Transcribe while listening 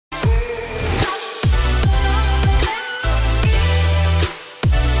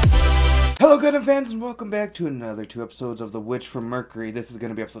Hello, Gundam fans, and welcome back to another two episodes of The Witch from Mercury. This is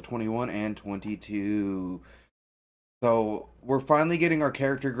going to be episode 21 and 22. So, we're finally getting our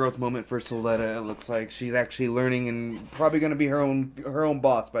character growth moment for Soletta. It looks like she's actually learning and probably going to be her own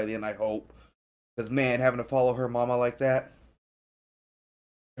boss by the end, I hope. Because, man, having to follow her mama like that,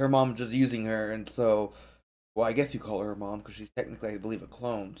 her mom just using her, and so, well, I guess you call her her mom because she's technically, I believe, a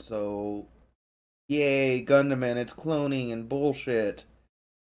clone. So, yay, Gundam, and it's cloning and bullshit.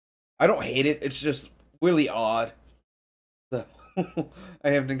 I don't hate it, it's just really odd. So I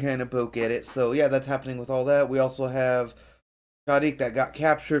have to kind of poke at it. So yeah, that's happening with all that. We also have Shadik that got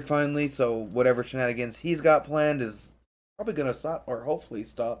captured finally. So whatever shenanigans he's got planned is probably gonna stop, or hopefully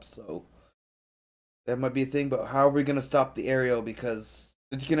stop. So that might be a thing. But how are we gonna stop the Aerial? Because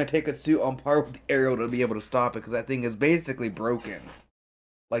it's gonna take a suit on par with the Aerial to be able to stop it. Because that thing is basically broken.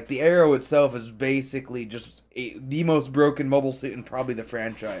 Like the Aerial itself is basically just the most broken mobile suit in probably the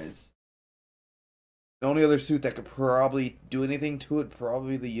franchise. The only other suit that could probably do anything to it,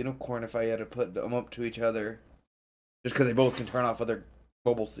 probably the Unicorn if I had to put them up to each other. Just because they both can turn off other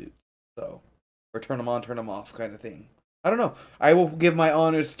mobile suits. So, or turn them on, turn them off kind of thing. I don't know. I will give my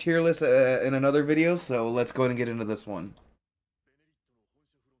honors tier list in another video, so let's go ahead and get into this one.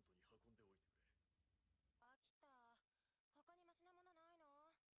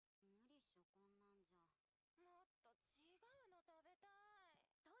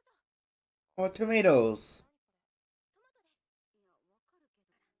 Oh, tomatoes.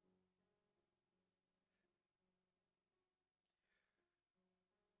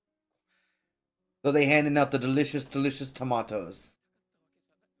 So they handing out the delicious, delicious tomatoes.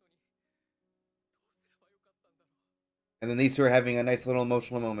 And then these two are having a nice little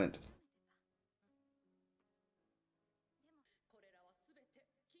emotional moment.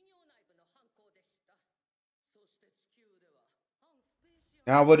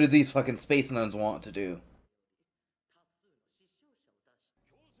 Now, what do these fucking space nuns want to do?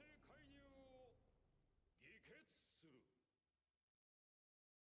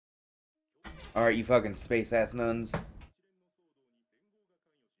 Alright, you fucking space ass nuns.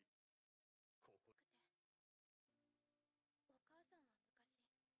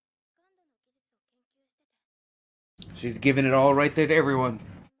 She's giving it all right there to everyone.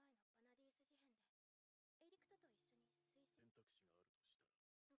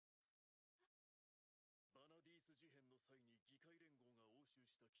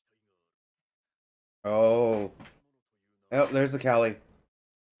 Oh. Oh, there's the Callie.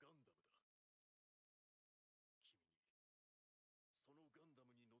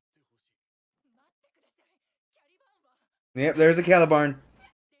 Yep, there's the Calibarn.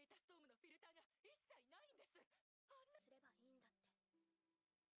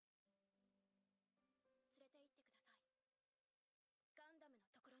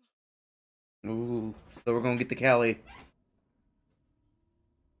 Ooh, so we're gonna get the Callie.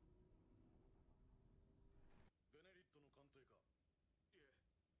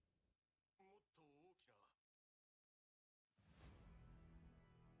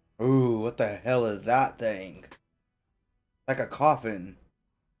 Ooh, what the hell is that thing? Like a coffin.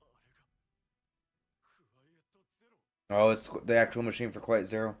 Oh, it's the actual machine for Quiet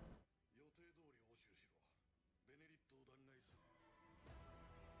Zero.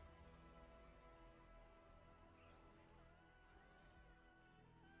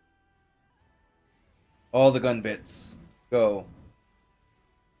 All the gun bits. Go.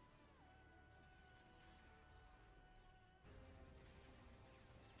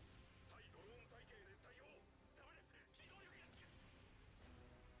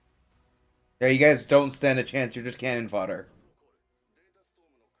 Yeah, you guys don't stand a chance. You're just cannon fodder.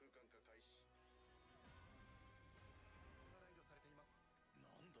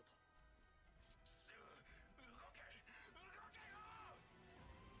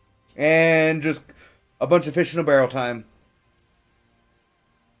 And just a bunch of fish in a barrel time.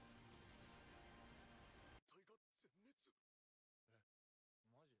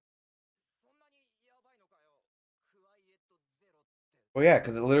 Well, yeah,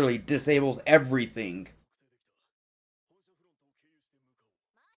 because it literally disables everything.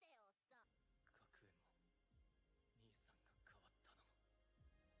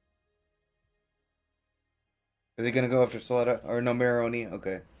 Are they gonna go after Soletta? Or no, Maroni?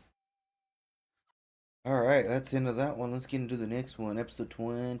 Okay. Alright, that's the end of that one. Let's get into the next one. Episode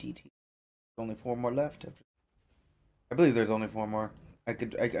 22. Only four more left. I believe there's only four more. I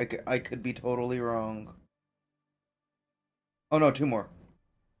could be totally wrong. Oh no, two more.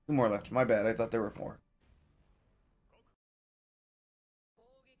 Two more left. My bad. I thought there were four.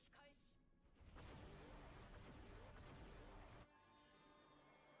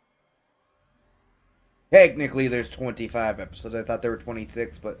 Technically, there's 25 episodes. I thought there were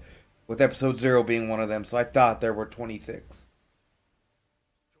 26, but with episode 0 being one of them, so I thought there were 26.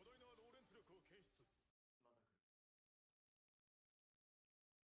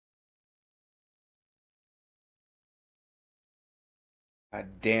 God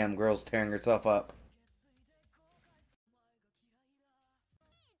damn, girl's tearing herself up.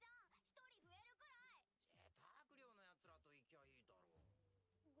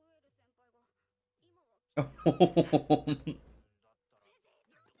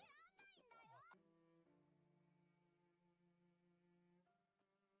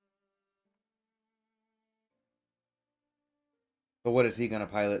 But what is he gonna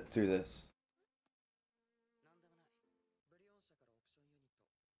pilot through this?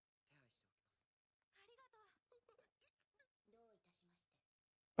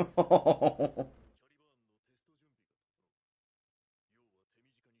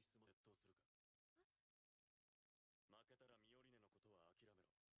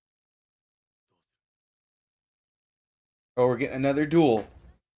 Oh, we're getting another duel.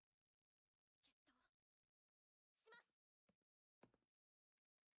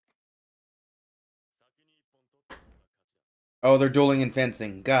 Oh, they're dueling in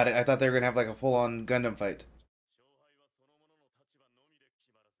fencing. Got it. I thought they were gonna have like a full-on Gundam fight.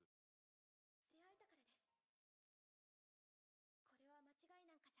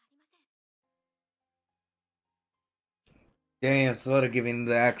 Damn, Soleta giving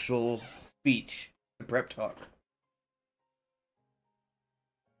the actual speech, the prep talk.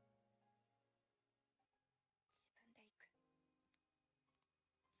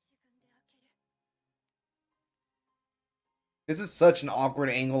 This is such an awkward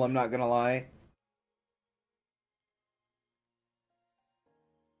angle, I'm not gonna lie.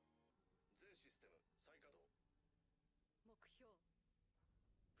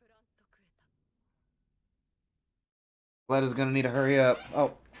 Soleta's gonna need to hurry up.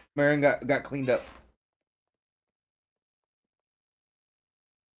 Oh, Marion got cleaned up.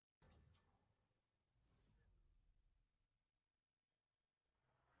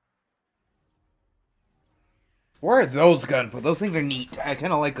 Where are those guns put? Those things are neat. I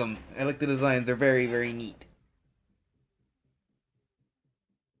kind of like them. I like the designs. They're very, very neat.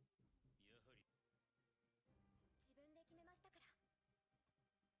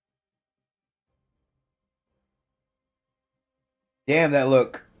 Damn that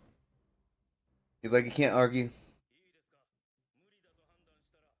look. He's like, you can't argue.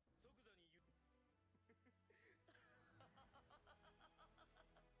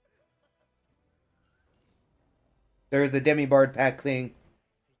 There's the Demi-Bard pack thing.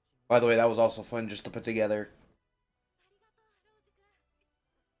 By the way, that was also fun just to put together.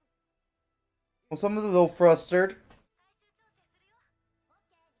 Well, someone's a little frustrated.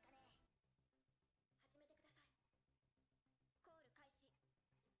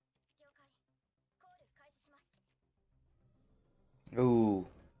 Ooh.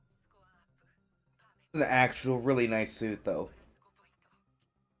 It's an actual really nice suit, though.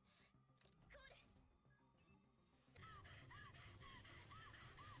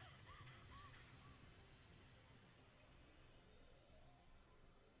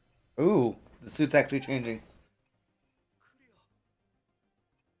 Ooh, the suit's actually changing.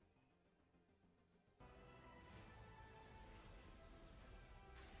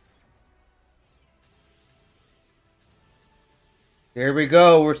 Here we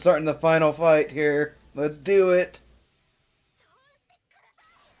go. We're starting the final fight here. Let's do it.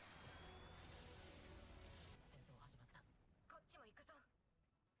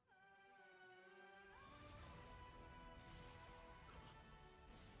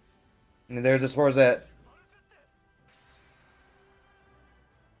 And there's this Horzette.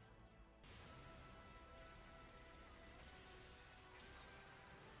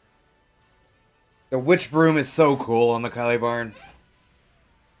 The witch broom is so cool on the Calibarn.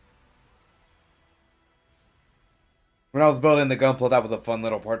 When I was building the Gunpla, that was a fun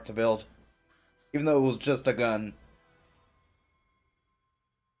little part to build. Even though it was just a gun.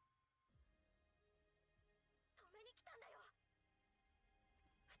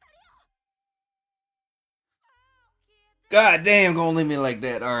 God damn, gonna leave me like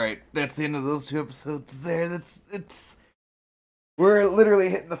that. Alright, that's the end of those 2 episodes there. It's... We're literally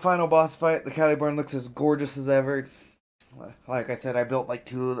hitting the final boss fight. The Caliburn looks as gorgeous as ever. Like I said, I built like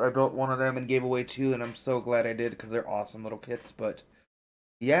 2. I built one of them and gave away 2, and I'm so glad I did because they're awesome little kits. But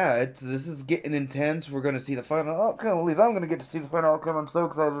yeah, this is getting intense. We're gonna see the final outcome. At least I'm gonna get to see the final outcome. I'm so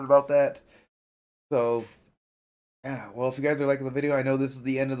excited about that. So yeah, well, if you guys are liking the video, I know this is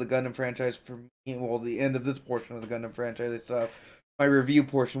the end of the Gundam franchise for me. Well, the end of this portion of the Gundam franchise. I still have my review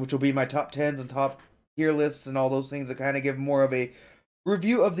portion, which will be my top 10s and top tier lists and all those things to kind of give more of a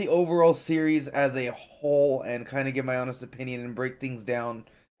review of the overall series as a whole and kind of give my honest opinion and break things down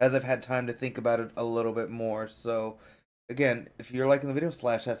as I've had time to think about it a little bit more. So, again, if you're liking the video,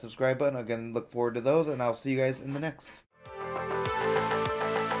 slash that subscribe button. Again, look forward to those, and I'll see you guys in the next.